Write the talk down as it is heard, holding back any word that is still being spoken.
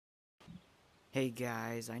Hey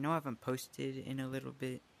guys, I know I haven't posted in a little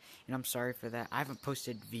bit, and I'm sorry for that. I haven't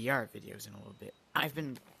posted VR videos in a little bit. I've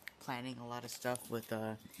been planning a lot of stuff with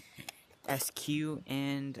SQ,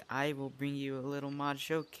 and I will bring you a little mod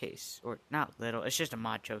showcase. Or, not little, it's just a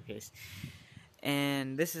mod showcase.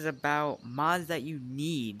 And this is about mods that you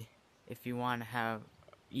need if you want to have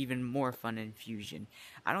even more fun in Fusion.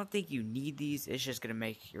 I don't think you need these, it's just going to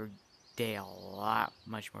make your day a lot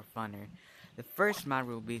much more funner. The first mod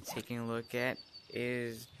we'll be taking a look at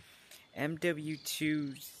is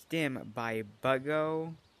MW2 Stim by Bug,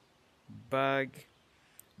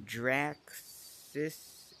 Draxis,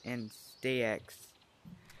 and Stax.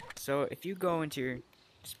 So if you go into your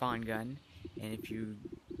spawn gun, and if you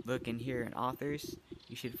look in here in authors,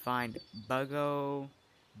 you should find Buggoing,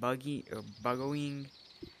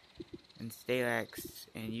 and Stax,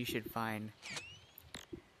 and you should find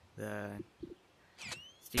the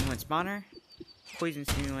Stimulant Spawner, Poison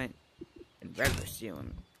Stimulant, and Regular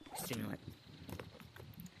Stimulant.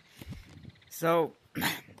 So,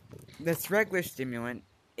 this Regular Stimulant,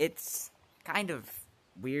 it's kind of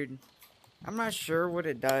weird. I'm not sure what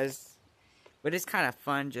it does, but it's kind of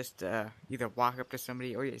fun just to either walk up to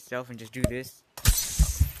somebody or yourself and just do this.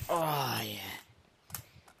 Oh, yeah.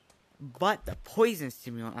 But the Poison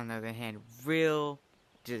Stimulant, on the other hand, look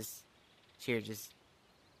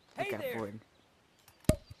at forward.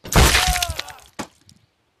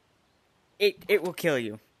 It will kill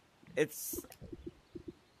you. It's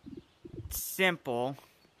simple,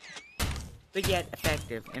 but yet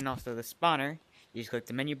effective. And also the spawner, you just click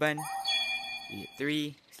the menu button, you get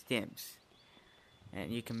 3 stims. And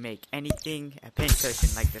you can make anything a pincushion,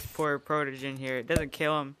 like this poor Protogen here. It doesn't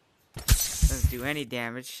kill him, doesn't do any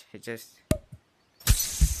damage, it just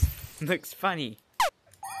looks funny.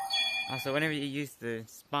 Also, whenever you use the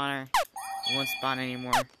spawner, it won't spawn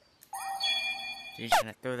anymore. So you're just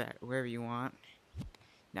gonna throw that wherever you want.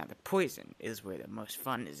 Now the poison is where the most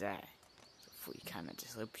fun is at. So if we kinda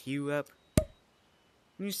just loop you up,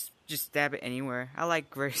 you just stab it anywhere. I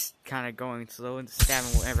like kinda going slow and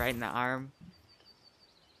stabbing right in the arm.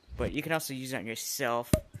 But you can also use it on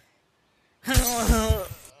yourself.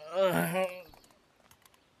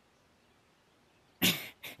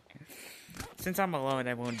 Since I'm alone,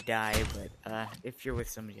 I won't die, but if you're with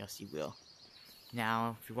somebody else, you will.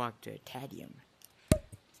 Now, if you walk to Tadium,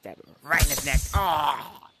 stab him right in his neck.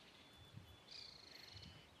 Oh!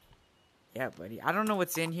 Yeah, buddy. I don't know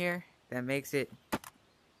what's in here that makes it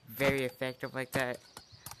very effective like that.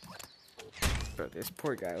 But this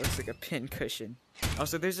poor guy looks like a pin cushion.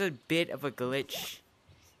 Also, there's a bit of a glitch.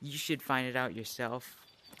 You should find it out yourself.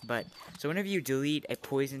 But, so whenever you delete a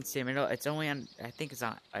poison sim, it's only on, I think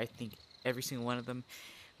every single one of them.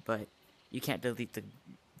 But you can't delete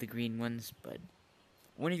the green ones. But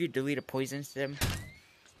whenever you delete a poison sim,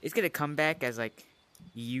 it's gonna come back as like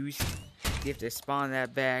used. You have to spawn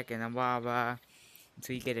that back and then blah blah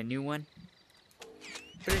until you get a new one.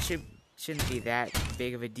 But it shouldn't be that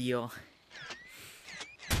big of a deal.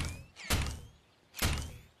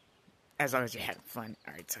 As long as you're having fun.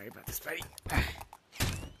 Alright, sorry about this, buddy.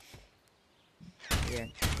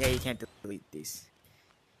 Yeah, you can't delete these.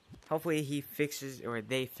 Hopefully he fixes, or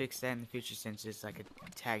they fix that in the future since it's like a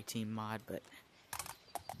tag team mod, but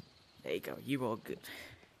there you go, you all good.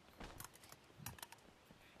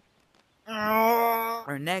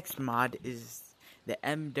 Our next mod is the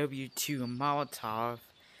MW2 Molotov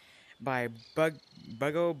by Bug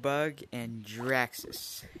and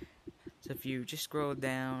Draxis. So if you just scroll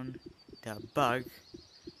down to Bug,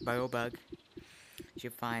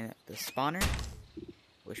 you'll find the spawner,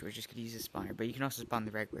 which we're just gonna use the spawner, but you can also spawn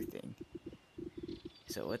the regular thing.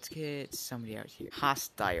 So let's get somebody out here.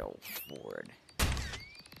 Hostile Ford.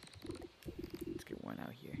 Let's get one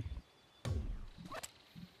out here.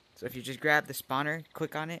 So if you just grab the spawner,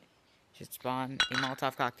 click on it, it should spawn a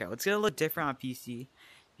Molotov cocktail. It's gonna look different on PC.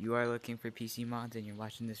 If you are looking for PC mods and you're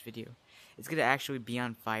watching this video, it's gonna actually be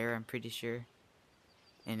on fire, I'm pretty sure.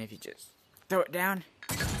 And if you just throw it down,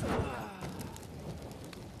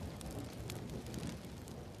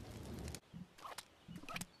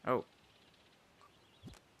 oh,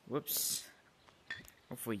 whoops.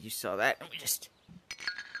 Hopefully you saw that. Let me just.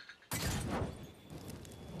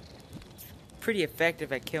 Pretty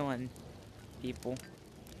effective at killing people.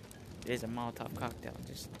 It is a Molotov cocktail.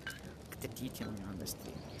 Just look at the detailing on this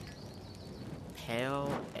thing.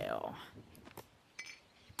 Pale Ale.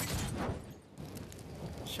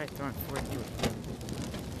 Should I throw it forward and do it?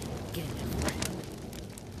 Get in there.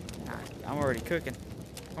 Nah, I'm already cooking.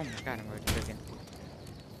 Oh my god, I'm already cooking.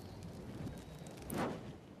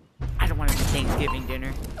 I don't want to do Thanksgiving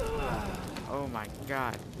dinner. Oh my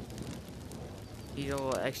god. He's a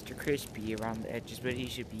little extra crispy around the edges, but he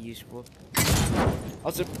should be useful.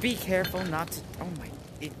 Also, be careful not to... Oh my...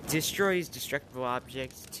 It destroys destructible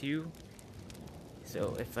objects, too.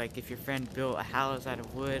 So, if your friend built a house out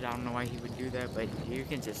of wood, I don't know why he would do that, but you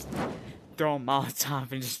can just throw a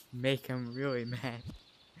Molotov and just make him really mad.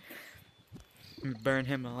 And burn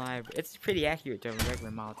him alive. It's pretty accurate to a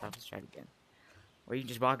regular Molotov. Let's try it again. Or you can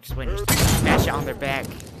just walk this way and just smash it on their back.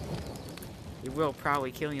 It will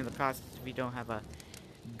probably kill you in the process if you don't have a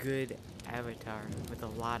good avatar with a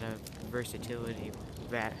lot of versatility with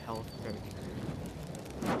that health perk.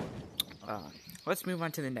 Let's move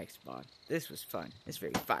on to the next mod. This was fun. It's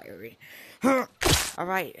very fiery.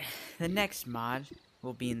 Alright, the next mod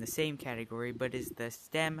will be in the same category, but is the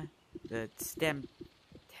STEM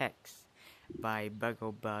text by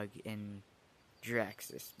Bonelab and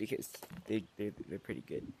Draxus, because they're pretty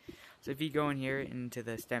good. So if you go in here into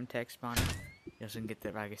the STEM text spawner, you also can get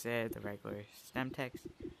the, like I said, the regular STEM text.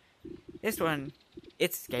 This one,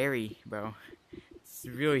 it's scary, bro. It's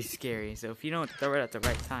really scary. So if you don't throw it at the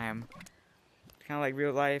right time, kind of like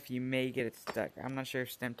real life, you may get it stuck. I'm not sure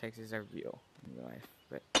if STEM texts are real in real life,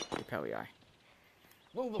 but they probably are.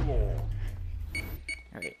 Move the wall.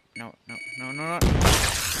 Alright, no.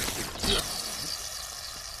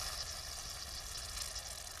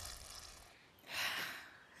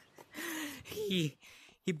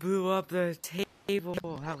 He blew up the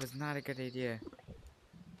table. That was not a good idea.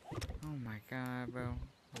 Oh my god, bro.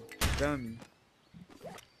 Dummy.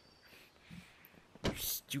 You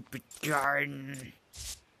stupid garden.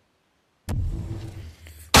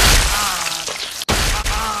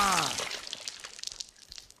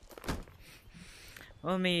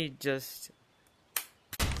 Let me just...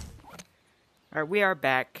 Alright, we are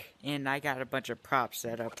back, and I got a bunch of props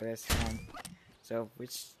set up for this time. So,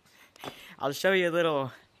 I'll show you a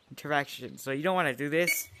little interaction. So, you don't want to do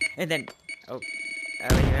this, and then...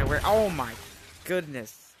 Oh my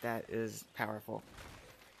goodness, that is powerful.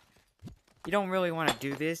 You don't really want to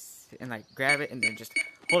do this, and like, grab it, and then just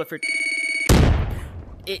hold it for...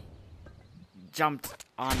 It jumped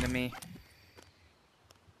onto me.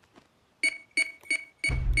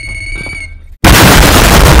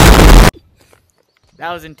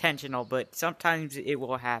 That was intentional, but sometimes it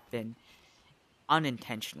will happen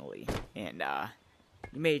unintentionally, and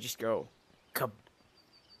you may just go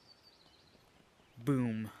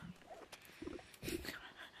kaboom.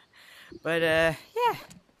 But yeah,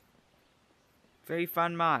 very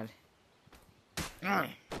fun mod.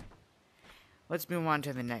 Let's move on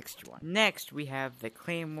to the next one. Next, we have the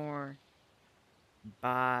Claymore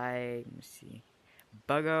by, let me see,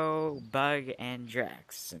 Bug, and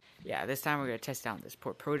Drax. Yeah, this time we're gonna test out this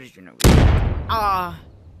poor Protogen over here.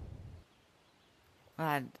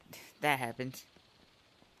 Well, that happened.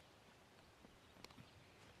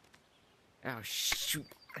 Oh, shoot.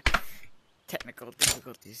 Technical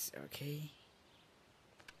difficulties, okay.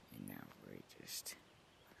 And now we just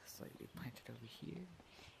slightly plant it over here.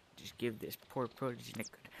 Just give this poor Protogen a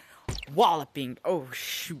good walloping. Oh,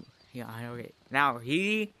 shoot. Yeah, okay. Now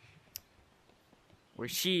he... or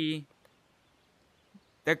she,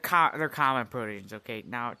 they're common proteins, okay?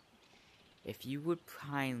 Now, if you would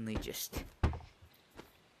kindly just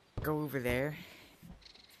go over there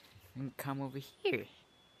and come over here.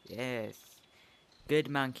 Yes. Good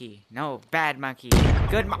monkey. No, bad monkey.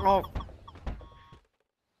 Good oh.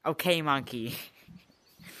 Okay, monkey.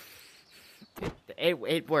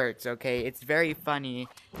 It works, okay? It's very funny.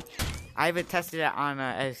 I haven't tested it on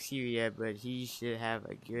SU yet, but he should have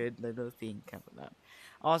a good little thing coming up.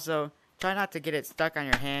 Also, try not to get it stuck on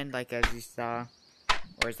your hand, like as you saw,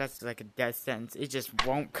 or that's like a death sentence. It just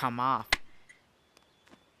won't come off.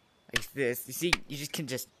 Like this. You see, you just can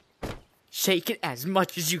just shake it as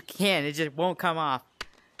much as you can. It just won't come off.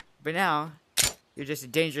 But now, you're just a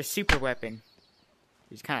dangerous super weapon.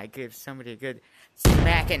 You just kind of give somebody a good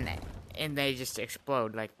smack and they just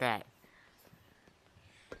explode like that.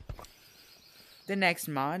 The next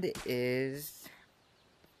mod is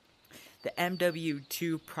the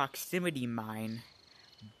MW2 Proximity Mine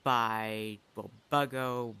by Bug,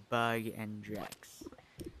 and Drax.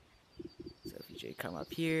 So if you come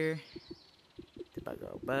up here to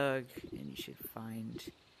Bug, and you should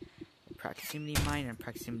find the Proximity Mine and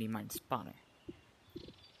Proximity Mine Spawner.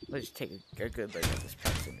 Let's just take a good look at this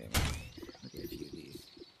Proximity Mine. Look at a few of these.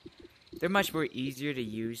 They're much more easier to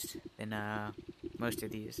use than most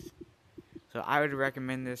of these. So I would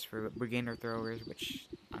recommend this for beginner throwers, which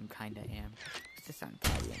I'm kinda am. It's just on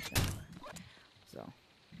audience now. So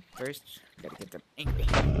first, gotta get them angry.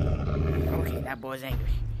 Okay, that boy's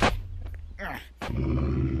angry.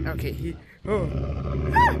 Okay,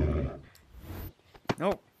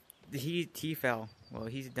 Nope. he fell. Well,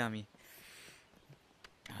 he's a dummy.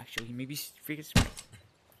 Actually, he maybe freaking smart.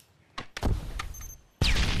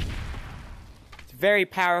 It's a very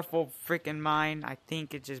powerful freaking mine. I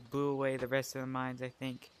think it just blew away the rest of the mines. I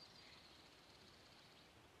think.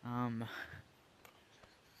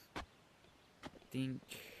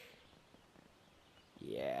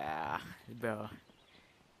 Yeah, bro.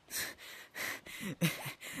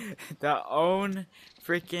 The own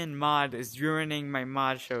freaking mod is ruining my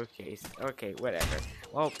mod showcase. Okay, whatever.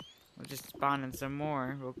 Well, we'll just spawn in some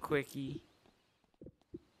more real quickie.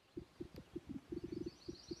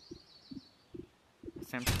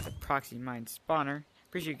 Some the proxy mine spawner.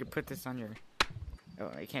 Pretty sure you could put this on your. Oh,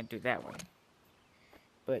 I can't do that one.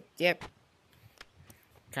 But yep,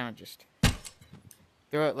 kind of just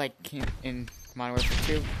throw it like in Modern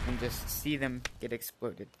Warfare 2 and just see them get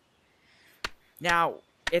exploded. Now,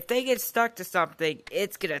 if they get stuck to something,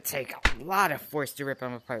 it's gonna take a lot of force to rip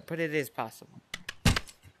them apart, but it is possible. I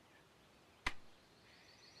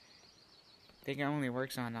think it only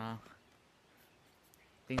works on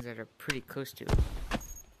things that are pretty close to it.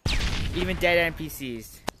 Even dead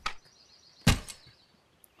NPCs.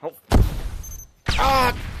 Oh.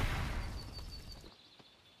 Ah!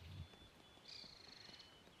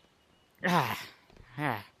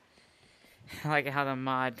 I like how the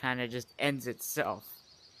mod kind of just ends itself.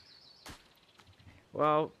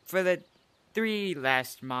 Well, for the 3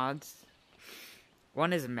 last mods,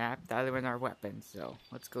 one is a map, the other one are weapons, so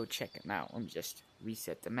let's go check them out. Let me just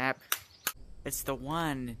reset the map. It's the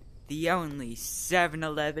one, the only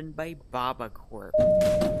 7-Eleven by Baba Corp.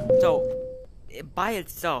 So, by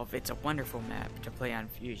itself, it's a wonderful map to play on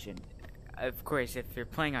Fusion. Of course, if you're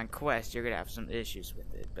playing on Quest, you're gonna have some issues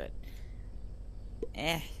with it, but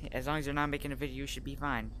as long as you're not making a video, you should be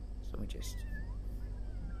fine. So we just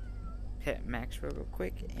hit max real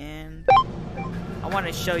quick, and I want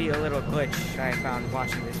to show you a little glitch I found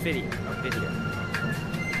watching this video.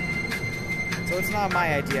 So it's not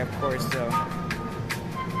my idea, of course, so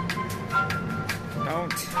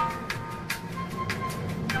don't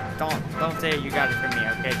say you got it from me,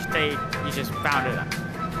 okay? Just say you just found it up.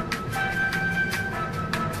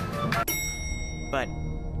 But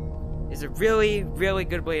it's a really, really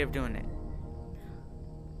good way of doing it.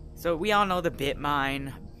 So we all know the bit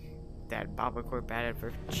mine that Baba Corp added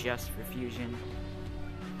for just for Fusion.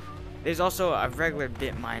 There's also a regular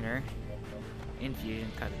bit miner in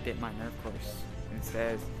Fusion called a bit miner, of course. It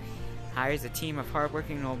says hires a team of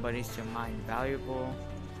hardworking nobodies to mine valuables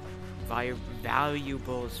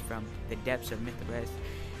from the depths of Mythos.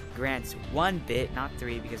 Grants 1 bit, not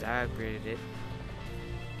 3 because I upgraded it,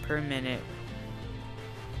 per minute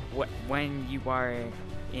when you are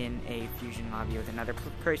in a Fusion lobby with another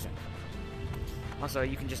person. Also,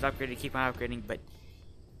 you can just upgrade to keep on upgrading, but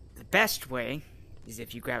the best way is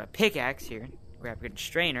if you grab a pickaxe here, grab a good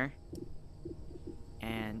strainer,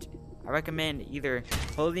 and I recommend either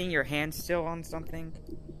holding your hand still on something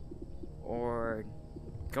or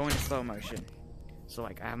go into slow motion. So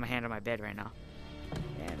like I have my hand on my bed right now,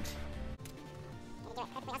 and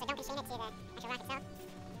also don't constrain it to the actual rock itself.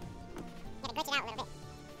 You gotta glitch it out a little bit.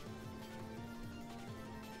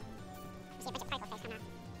 You see a bunch of particles come out.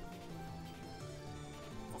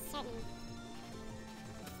 It's a certain.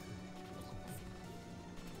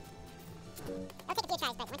 It'll take a few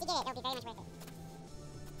tries, but once you get it, it'll be very much worth it.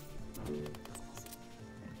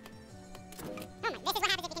 Oh my! This is what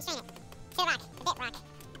happens if you constrain it to the rock, the bit rock.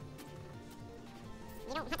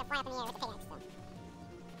 You don't have to fly up in the air with the pickaxe, though.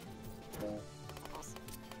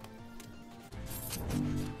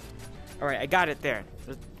 Alright, I got it there.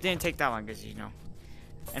 It didn't take that long, because you know.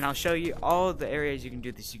 And I'll show you all the areas you can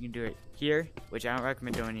do this. You can do it here, which I don't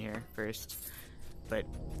recommend doing here first. But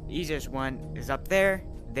the easiest one is up there,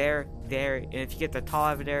 there, there. And if you get the tall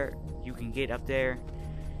over there, you can get up there.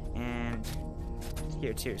 And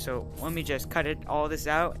here too. So let me just cut all this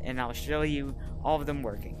out, and I'll show you all of them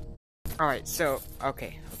working. Alright, so,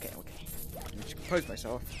 okay. Let me just compose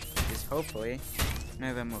myself, because hopefully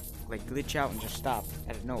none of them will like glitch out and just stop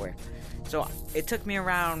out of nowhere. So it took me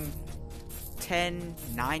around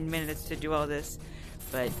 9 minutes to do all this,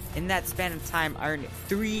 but in that span of time I earned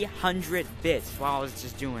 300 bits while I was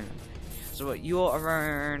just doing them. So you'll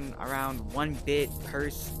earn around 1 bit per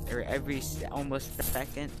or every almost a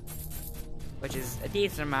second, which is a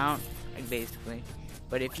decent amount, like basically.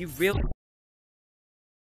 But if you really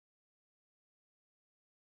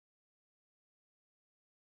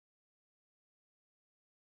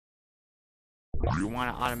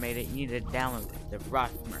want to automate it, you need to download the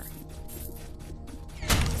Rockmer.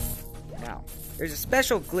 Now, there's a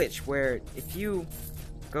special glitch where if you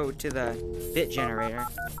go to the bit generator.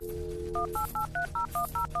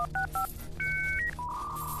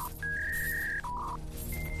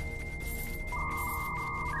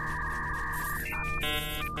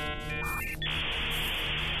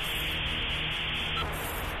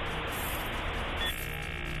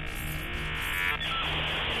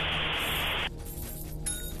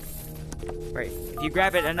 Right, if you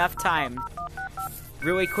grab it enough time,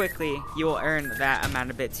 really quickly, you will earn that amount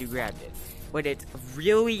of bits you grabbed it. But it's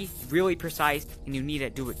really, really precise, and you need to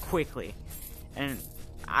do it quickly. And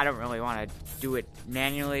I don't really want to do it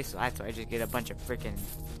manually, so that's why I just get a bunch of freaking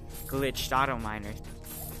glitched auto miners.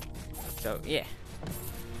 So yeah,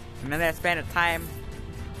 in that span of time,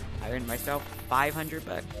 I earned myself 500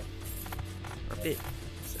 bucks or bit.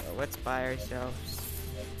 So let's buy ourselves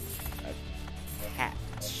a hat.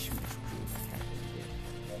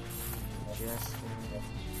 Just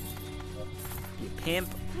you pimp.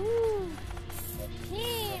 Woo!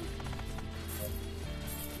 Pimp!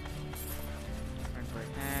 Run for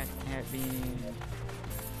hat bean.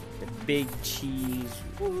 The big cheese.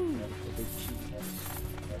 Woo! The big cheese.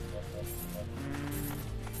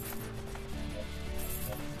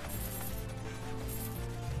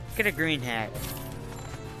 Get a green hat.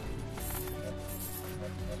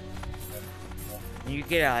 You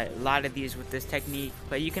get a lot of these with this technique,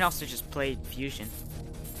 but you can also just play fusion.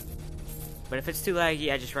 But if it's too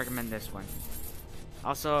laggy, I just recommend this one.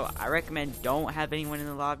 Also, I recommend don't have anyone in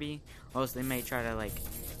the lobby, or else they may try to like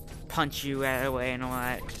punch you out of the way and all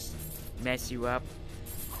that, just mess you up.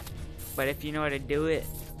 But if you know how to do it,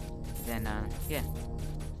 then yeah.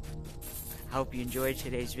 I hope you enjoyed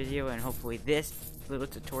today's video, and hopefully this little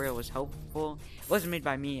tutorial was helpful. It wasn't made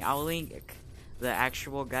by me. I'll link the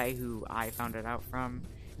actual guy who I found it out from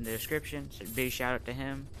in the description. So big shout out to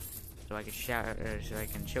him, so I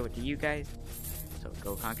can show it to you guys. So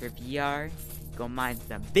go conquer VR, go mine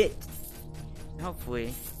some bit, and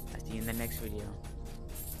hopefully I'll see you in the next video.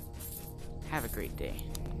 Have a great day.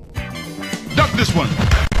 Duck this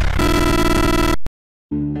one!